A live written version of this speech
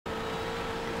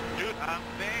I'm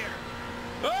there.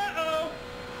 Uh-oh!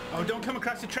 Oh, don't come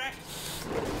across the track.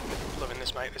 Loving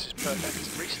this, mate. This is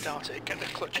perfect. Restart it. Get the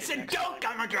clutch. I said don't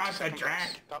come across the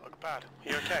track. That looked bad.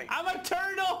 You okay? I'm a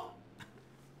turtle!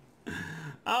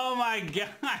 Oh my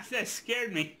gosh, that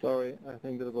scared me. Sorry, I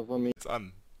think that was on me. It's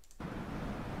on.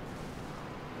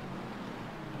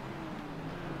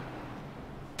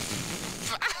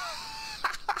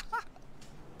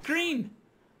 Green!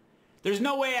 There's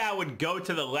no way I would go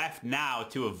to the left now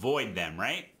to avoid them,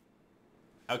 right?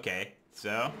 Okay,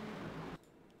 so...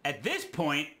 At this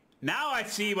point, now I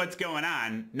see what's going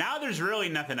on. Now there's really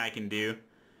nothing I can do.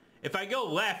 If I go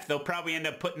left, they'll probably end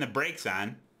up putting the brakes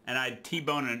on, and I'd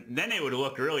T-bone and then it would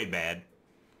look really bad.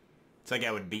 It's like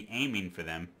I would be aiming for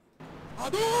them.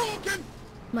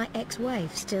 My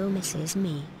ex-wife still misses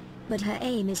me, but her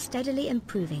aim is steadily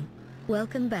improving.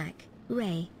 Welcome back,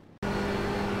 Ray.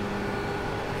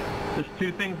 There's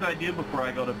two things I do before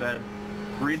I go to bed.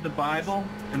 Read the Bible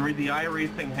and read the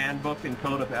iRacing handbook and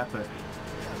code of ethics.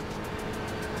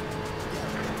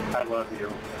 I love you.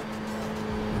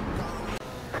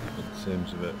 It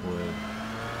seems a bit weird.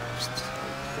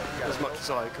 As much as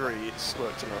I agree, it's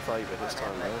worked in our favour this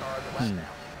time, though.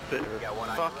 Bit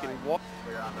of fucking what?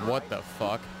 What the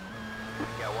fuck?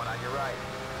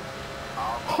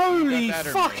 Holy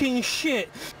fucking shit!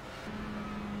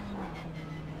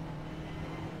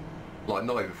 Like,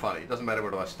 not even funny. It doesn't matter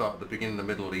whether I start at the beginning, the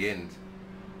middle, or the end.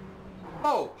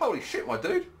 Oh, holy shit, my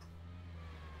dude!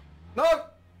 No!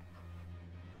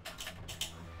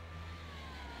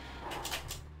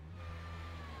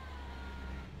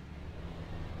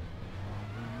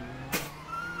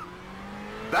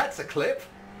 That's a clip!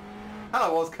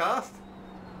 Hello, Auzcast!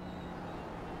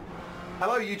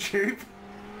 Hello, YouTube!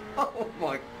 Oh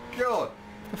my god!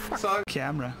 So...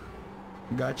 Camera.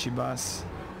 Got you, boss.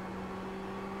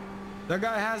 That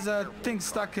guy has a thing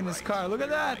stuck in his car. Look at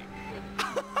that!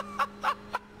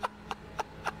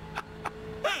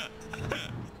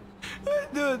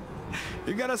 Dude,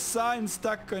 you got a sign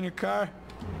stuck on your car.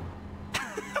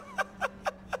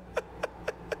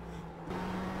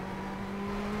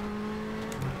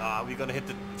 Ah, we're gonna hit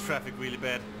the traffic really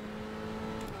bad.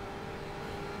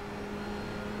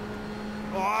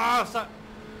 Oh, stop!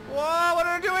 Whoa, what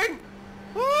are you doing?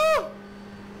 Woo!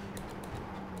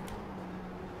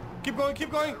 Keep going,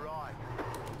 keep going!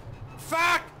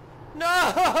 Fuck!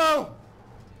 No!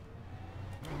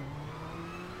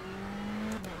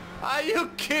 Are you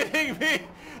kidding me?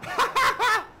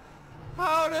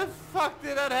 How the fuck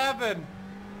did that happen?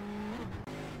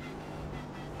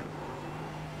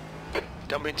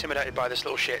 Don't be intimidated by this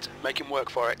little shit. Make him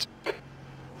work for it.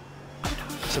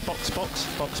 It's a box.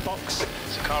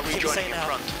 It's a car rejoining in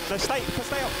front. No, stay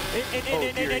up. In.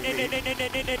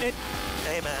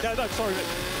 Hey, man. No, sorry.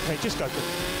 Hey, just go.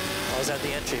 I was at the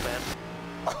entry, man.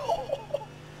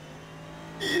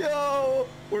 Yo!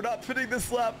 We're not pitting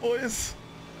this lap, boys.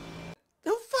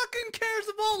 Who fucking cares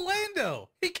about Lando?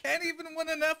 He can't even win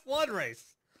an F1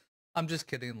 race. I'm just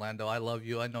kidding, Lando. I love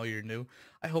you. I know you're new.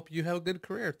 I hope you have a good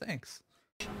career. Thanks.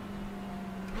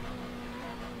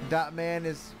 That man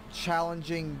is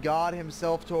challenging God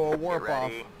himself to a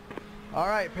warp-off.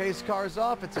 Alright, pace car's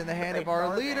off. It's in the hand of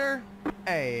our leader.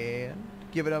 And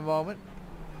give it a moment.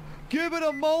 Give it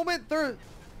a moment. We're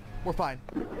fine.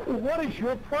 What is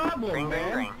your problem,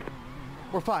 man?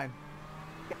 We're fine.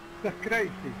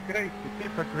 Crazy.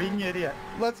 Super green idiot.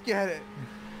 Let's get it.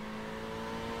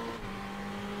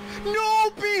 No,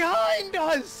 behind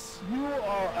us! You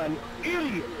are an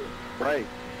idiot. Right.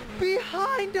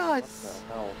 Behind us! What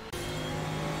the hell?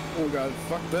 Oh god,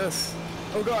 fuck this.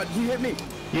 Oh god, you hit me.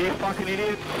 You fucking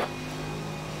idiot.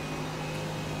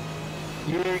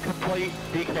 You complete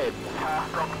dickhead.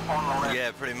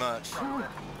 Yeah, pretty much.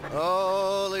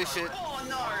 Holy shit. Oh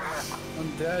no!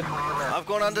 I'm dead. I've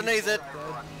gone underneath it.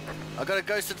 I got a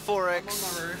ghosted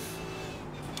 4X.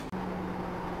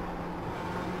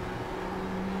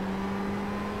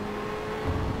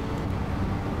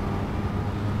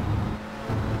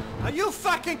 Are you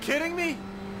fucking kidding me?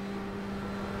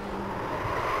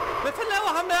 Hvad fanden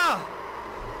laver ham der?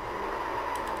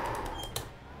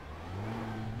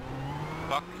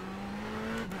 Fuck.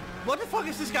 What the fuck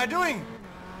is this guy doing?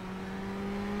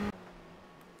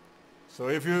 So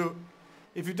if you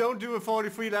don't do a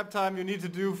 43 lap time, you need to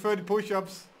do 30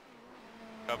 push-ups.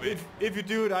 Copy. If you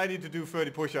do it, I need to do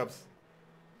 30 push-ups.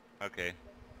 Okay.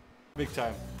 Big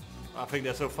time. I think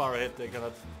they're so far ahead they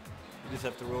cannot. You just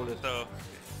have to roll it. So,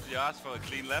 you asked for a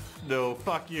clean lap? No,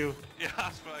 fuck you. You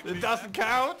asked for a clean It doesn't lap?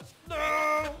 count.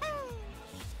 No.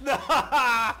 No.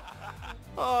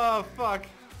 Oh fuck.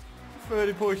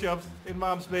 30 push-ups in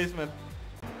mom's basement.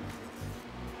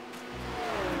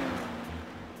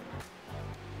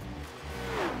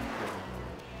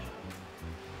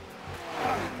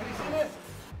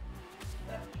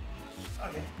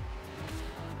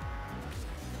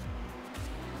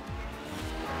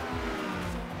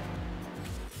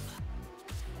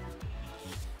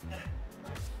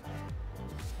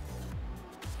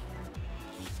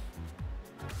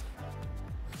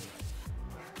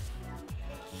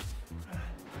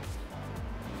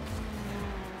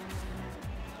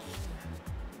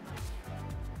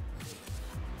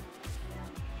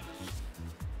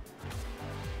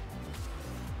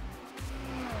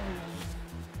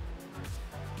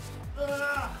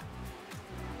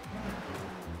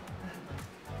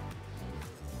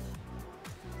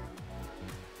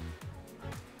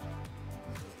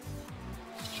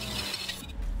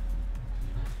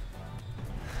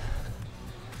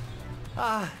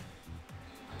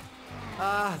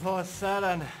 for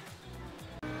Saturn.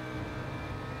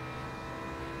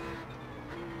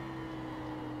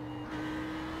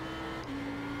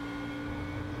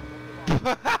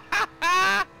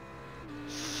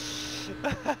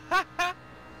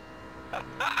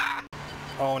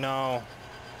 Oh no.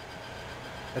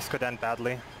 This could end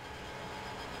badly.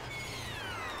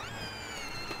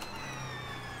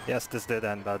 Yes, this did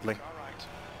end badly. Alright.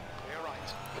 We're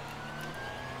right.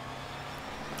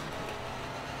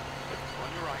 On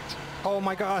your right. Oh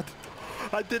my god!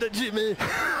 I did it, Jimmy!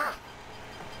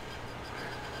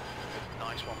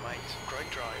 Nice one, mate. Great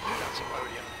drive. That's a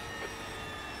podium.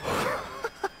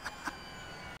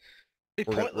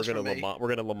 We're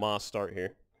gonna Lamar start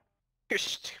here. You're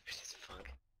stupid as fuck.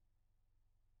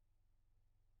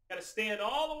 Gotta stand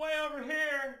all the way over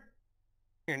here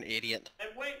You're an idiot. and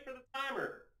wait for the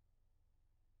timer.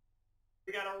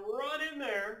 We gotta run in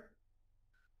there.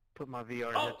 Put my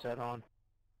VR headset on.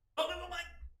 Oh, no, my...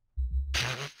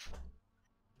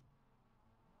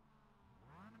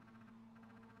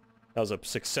 That was a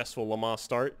successful Lamar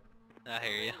start. I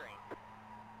hear you.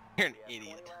 You're an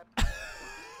idiot.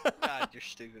 God, you're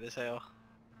stupid as hell.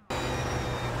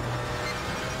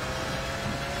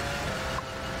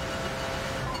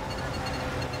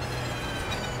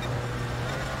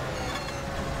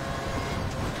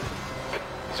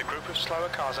 There's a group of slower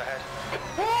cars ahead.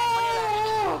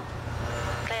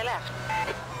 Clear left.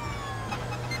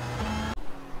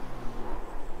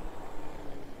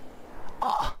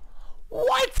 Oh,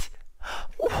 what?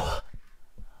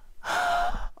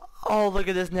 Oh, look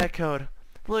at this netcode.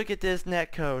 Look at this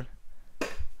netcode.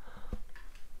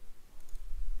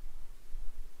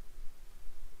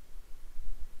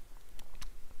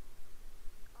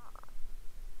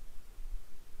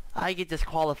 I get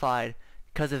disqualified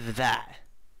because of that.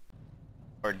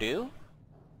 Or do?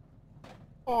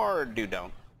 Or do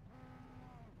don't?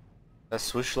 Does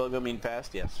swoosh logo mean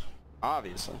fast? Yes.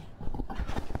 Obviously.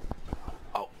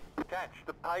 Oh. Catch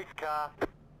the pace car.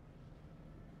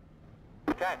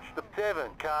 Catch the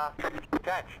 7 car.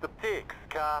 Catch the 6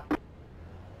 car.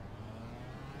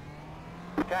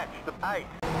 Catch the 8.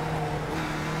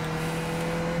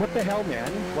 What the hell,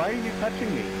 man? Why are you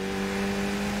touching me?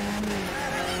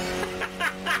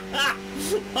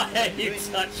 Why are you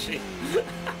touching?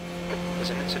 There's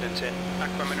an incident in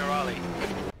Aqua Minerale.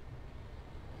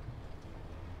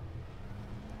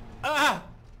 Ah!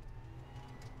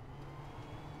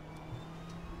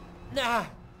 Nah!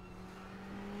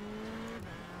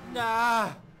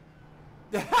 Nah!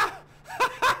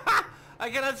 I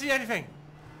cannot see anything!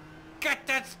 Get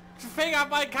that thing off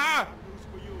my car!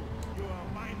 You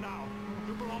are mine now.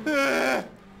 You belong.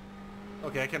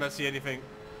 Okay, I cannot see anything.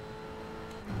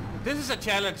 This is a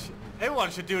challenge.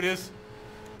 Everyone should do this.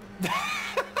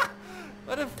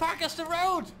 Where the fuck is the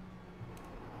road?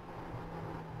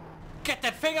 Get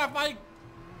that thing off my...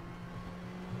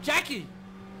 Jackie!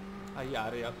 Ah, ja.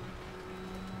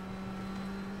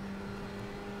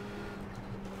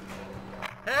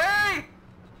 Hey!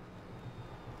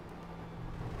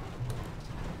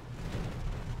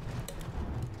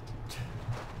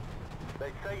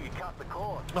 They say you cut the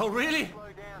cord. Oh, really?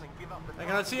 Slow down and give up the I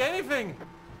cannot see anything.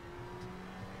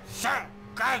 Shut!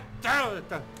 God damn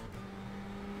it!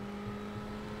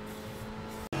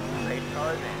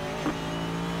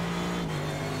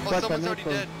 Oh, someone's already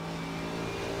dead.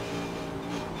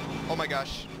 Oh my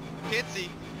gosh. Can't see.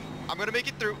 I'm gonna make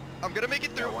it through. I'm gonna make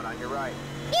it through. One on your right.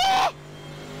 Oh!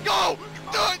 Go!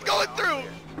 It's going through!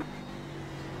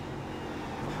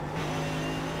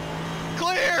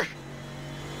 Clear!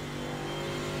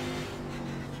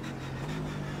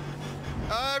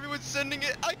 Everyone's sending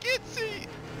it. I can't see.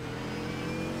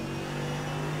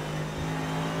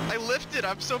 I lifted.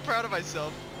 I'm so proud of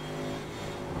myself.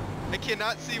 I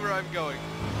cannot see where I'm going.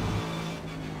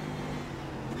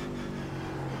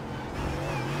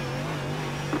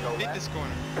 Hit this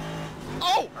corner.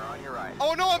 Oh! On your right.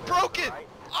 Oh no, I'm broken!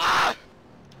 Ah!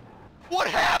 What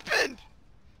happened?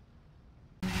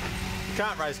 You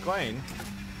can't race clean.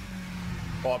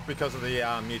 Oh, because of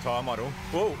the new tyre model.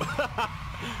 Whoa!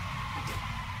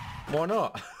 Why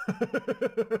not?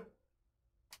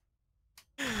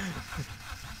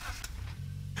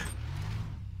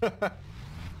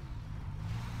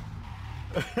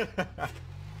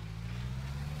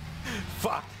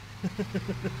 Fuck!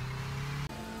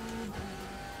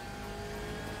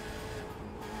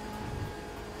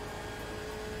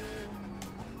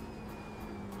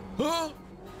 Huh?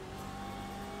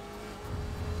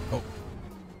 Oh.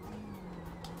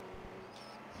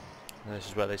 This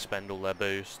is where they spend all their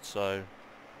boosts, so...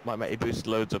 My mate, he boosted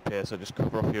loads up here, so just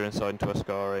cover off your inside into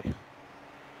Ascari.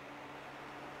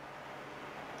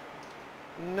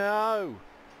 No!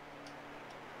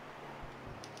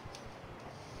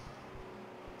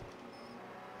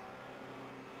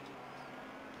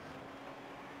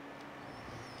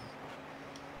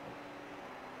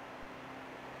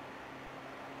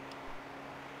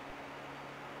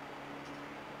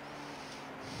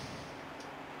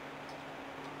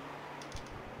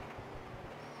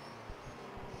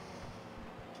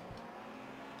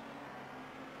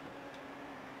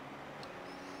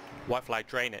 White flag,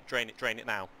 drain it, drain it, drain it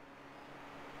now.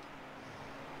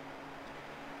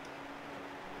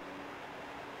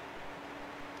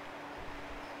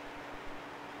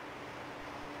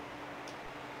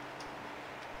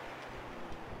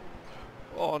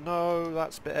 Oh no,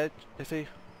 that's a bit iffy.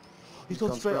 He's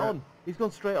gone straight on. He's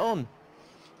gone straight on.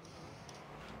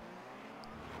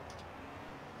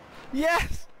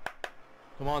 Yes!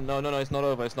 Come on, no, it's not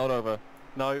over, it's not over.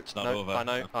 No, It's not no, over. I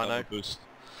know, I know. Boost.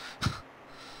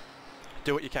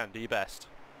 Do what you can, do your best.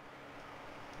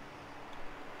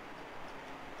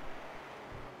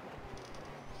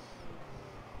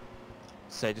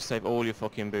 Just save all your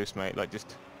fucking boost, mate. Like,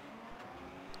 just...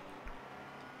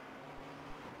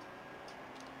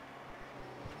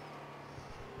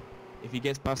 If he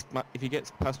gets past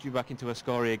you back into a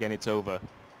scory again, it's over.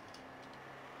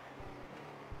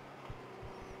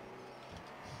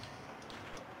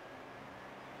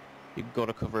 You've got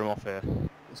to cover him off here.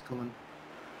 He's coming.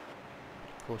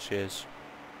 Of course he is.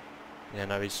 Yeah,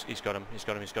 no, he's got him. He's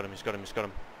got him. He's got him. He's got him. He's got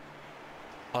him.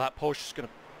 Oh, that Porsche's gonna.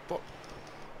 Fuck.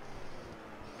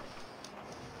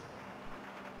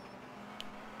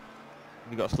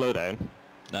 You got to slow down.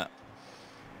 Nah.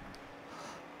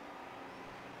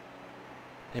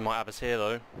 He might have us here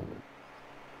though.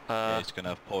 Yeah, he's gonna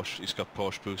have Porsche. He's got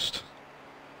Porsche boost.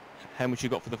 How much you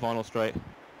got for the final straight?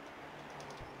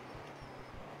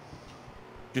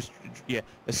 Just, yeah,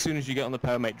 as soon as you get on the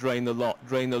power, mate, drain the lot,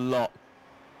 drain the lot.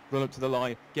 Run up to the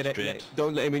line, get it,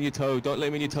 don't let him in your toe, don't let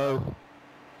him in your toe.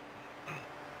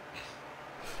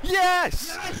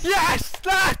 Yes! Yes!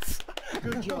 That's...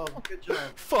 Good job, good job.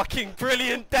 Fucking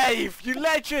brilliant, Dave! You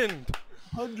legend!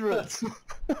 Hundreds.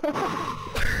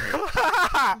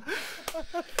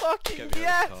 Fucking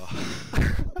yes!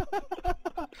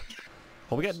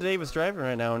 Well, we got Davis driving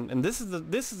right now, and this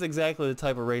is exactly the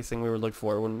type of racing we were looking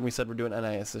for when we said we're doing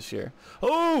NIS this year.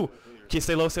 Oh! Can you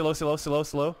stay low, stay low, stay low, stay low,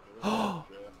 stay low? Oh!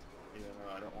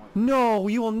 No,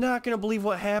 you are not gonna believe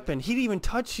what happened. He didn't even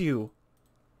touch you.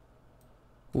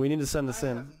 We need to send this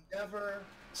in. I've never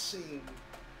seen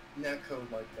netcode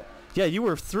like that. Yeah, you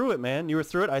were through it, man. You were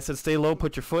through it. I said stay low,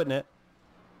 put your foot in it.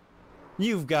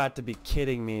 You've got to be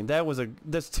kidding me.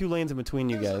 That's 2 lanes in between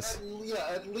you guys. Yeah,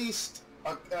 at least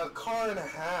a car and a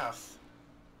half.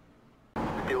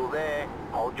 Still there.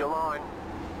 Hold your line.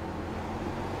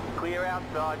 Clear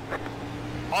outside.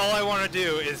 All I want to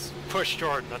do is push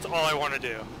Jordan. That's all I want to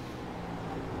do.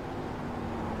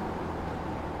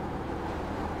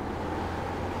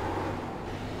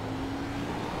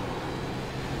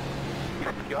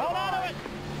 Hold on to it!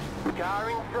 Car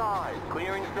inside.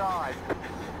 Clear inside.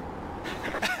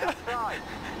 Outside.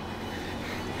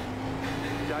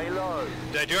 Stay low.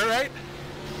 Did I do it right?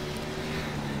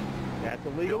 That's a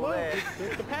legal move.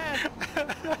 It's the pass.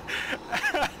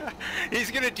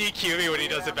 He's gonna DQ me when he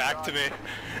does it back to me.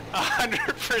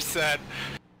 100%.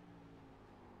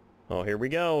 Oh, here we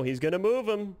go. He's gonna move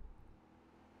him.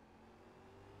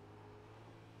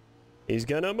 He's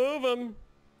gonna move him.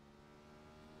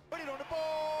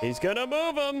 He's gonna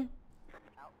move him.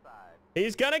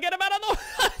 He's gonna get him out of the...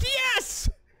 Yes!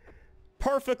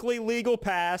 Perfectly legal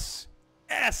pass.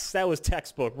 Yes, that was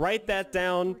textbook. Write that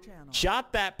down.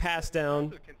 Jot that pass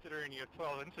down. Considering you have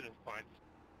 12 incident points.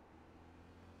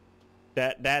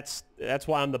 That's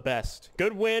why I'm the best.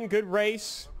 Good win, good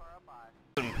race.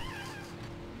 Go,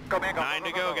 man, go. 9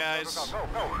 to go, guys.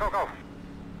 Go.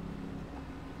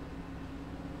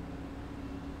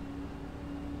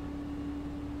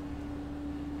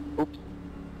 Oops.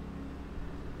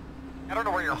 I don't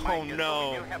know where your mic is,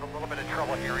 but we do have a little bit of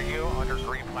trouble hearing you under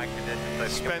green flag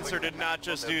conditions. Spencer did not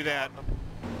just do that.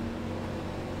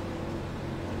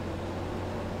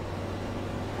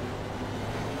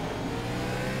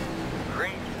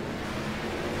 Green.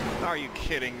 Are you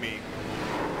kidding me?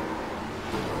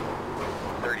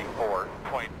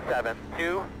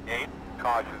 34.728.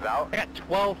 Cautions out. I got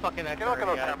 12 fucking extra. Get on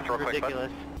those temps real quick,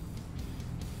 ridiculous.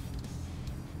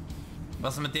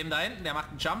 Was ist mit dem da hinten? Der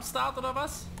macht einen Jumpstart oder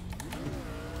was?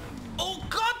 Oh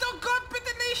Gott,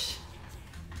 bitte nicht!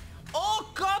 Oh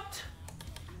Gott!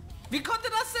 Wie konnte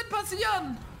das denn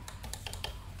passieren?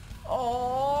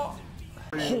 Oh!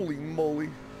 Holy moly!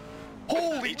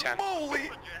 Holy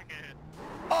moly!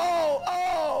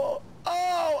 Oh!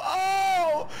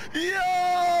 Oh!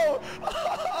 Yo!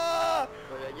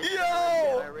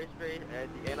 Yo!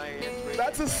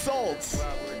 That's assault.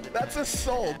 That's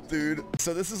assault, dude.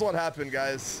 So this is what happened,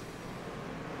 guys.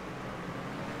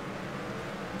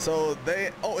 So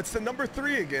they, oh, it's the number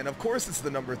 3 again. Of course it's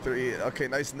the number 3. Okay,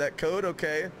 nice net code,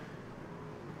 okay.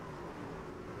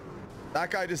 That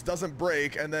guy just doesn't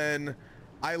brake, and then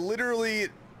I literally...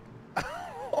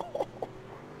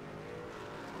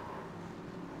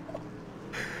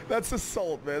 That's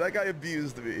assault, man. That guy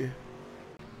abused me.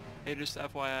 Hey, just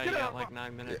FYI, you got like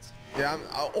 9 minutes. Yeah,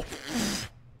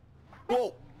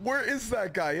 Whoa, where is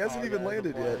that guy? He hasn't even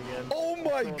landed yet. Oh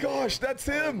my gosh, that's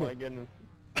him! Oh my goodness.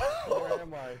 Where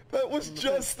am I? That was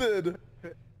Justin!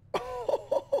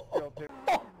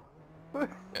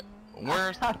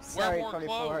 Where's Sorry, more 24.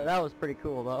 clothes? That was pretty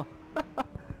cool, though.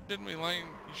 You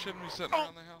shouldn't be sitting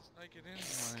around the house naked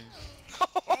anyways.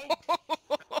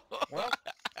 Well.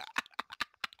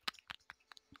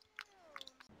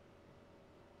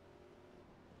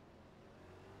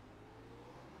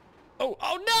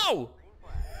 Oh no!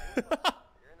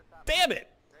 Damn it!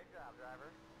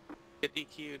 Get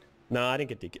DQ'd. No, I didn't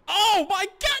get DQ'd. Oh my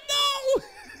god,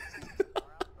 no!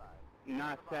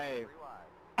 Not safe.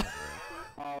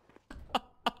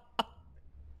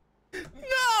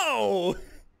 No!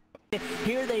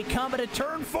 Here they come at a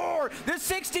turn 4. The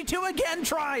 62 again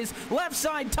tries. Left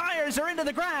side tires are into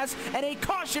the grass, and a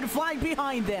caution flag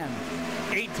behind them.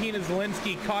 18 is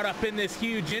Zelensky caught up in this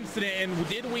huge incident, and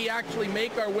did we actually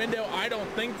make our window? I don't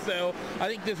think so. I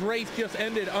think this race just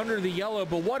ended under the yellow,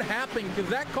 but what happened? Because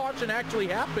that caution actually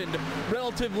happened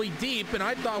relatively deep, and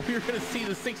I thought we were going to see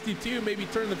the 62 maybe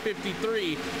turn the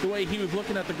 53 the way he was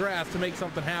looking at the grass to make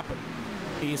something happen.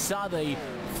 You saw the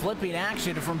flipping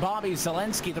action from Bobby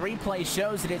Zelensky. The replay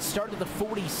shows that it started the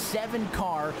 47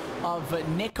 car of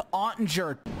Nick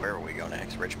Ottinger. Where will we go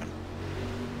next? Richmond.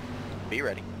 Be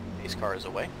ready. Pace car is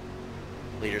away.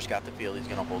 Leader's got the field. He's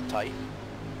going to hold tight.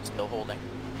 Still holding.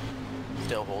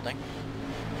 Still holding.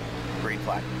 Green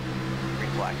flag.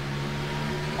 Green flag.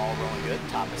 All rolling good.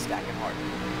 Top is stacking hard.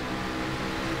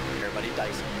 Everybody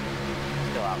dicing.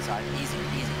 Still outside. Easy,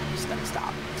 easy.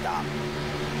 Stop. Stop.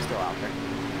 Still out there.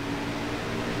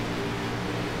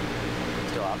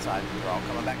 Still outside. They're all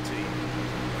coming back to you.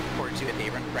 42 hit the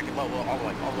apron. Wreck it low, all the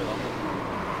way low.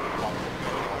 Long.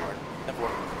 Forward. Then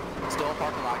forward. Still in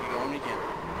parking lot. You go when you can.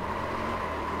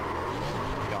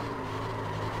 Go.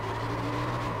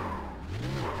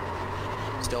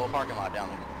 Still a parking lot down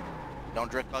there. Don't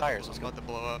drift tires. Let's go. About to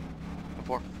blow up.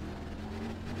 Before.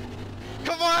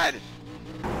 Come on!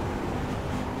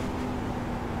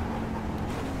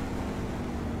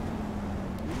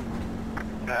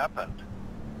 What happened?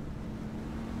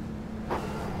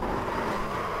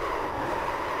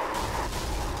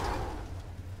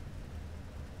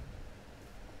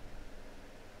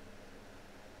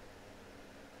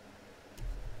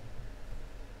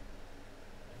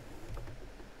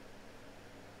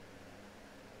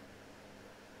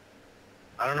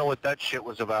 I don't know what that shit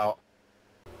was about.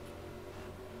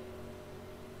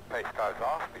 Pace car's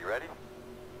off. Be ready.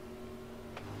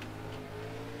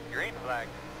 Green flag.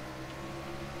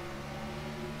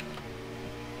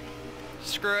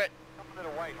 Screw it. Up to the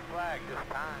white flag this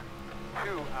time.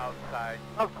 2 outside.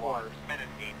 Of course. Minute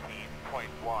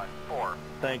 18.14.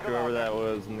 Thank whoever that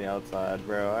was on the outside,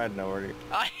 bro. I had no idea.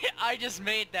 I just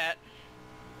made that.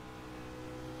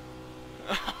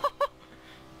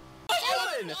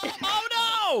 Oh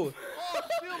no!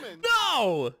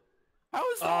 No!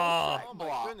 How is that? Oh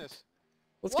my goodness.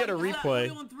 Let's get a replay.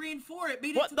 On 3 and 4, it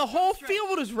beat What? The whole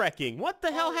field was wrecking. What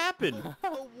the hell happened? The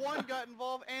 1 got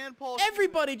involved and Paul.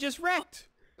 Everybody just wrecked.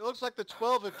 It looks like the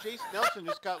 12 of Jason Nelson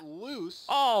just got loose.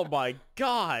 Oh my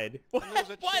god. And there was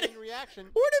a chain reaction.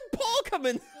 Where did Paul come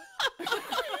in?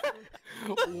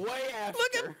 Way after.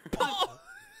 Look at Paul.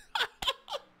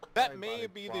 That may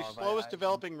be the slowest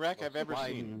developing wreck I've ever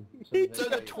seen. So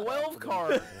the 12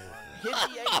 car hit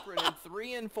the apron in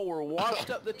 3 and 4, washed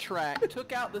up the track,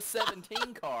 took out the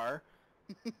 17 car,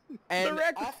 and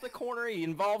off the corner he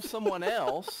involved someone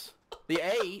else, the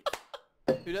 8,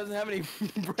 who doesn't have any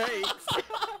brakes.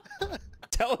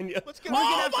 Telling you.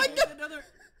 Oh my god!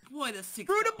 Boy, the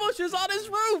 6. Rudabush is on his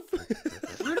roof.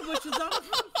 Rudabush is on his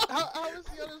roof. How is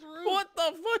he on his roof? What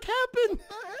the fuck happened?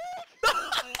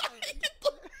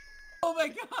 Oh my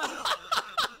god!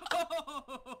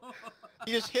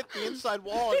 He just hit the inside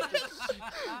wall. And just...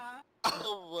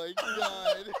 Oh my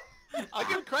god! I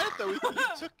give him credit though. He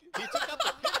took out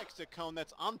the pit exit cone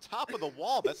that's on top of the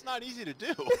wall. That's not easy to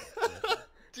do.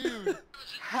 Dude,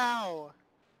 how?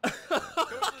 Can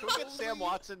we get Sam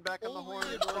Watson back on the horn?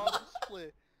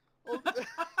 Split.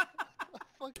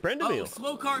 Brandon Beal.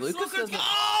 Slow car, slow car.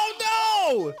 Oh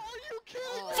no! Are you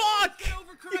kidding me? Fuck!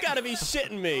 You gotta be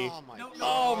shitting me.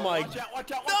 Oh my. Watch out,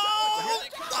 watch out,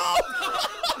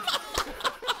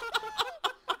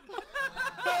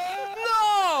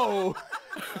 No!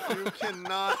 You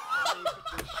cannot make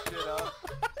this shit up.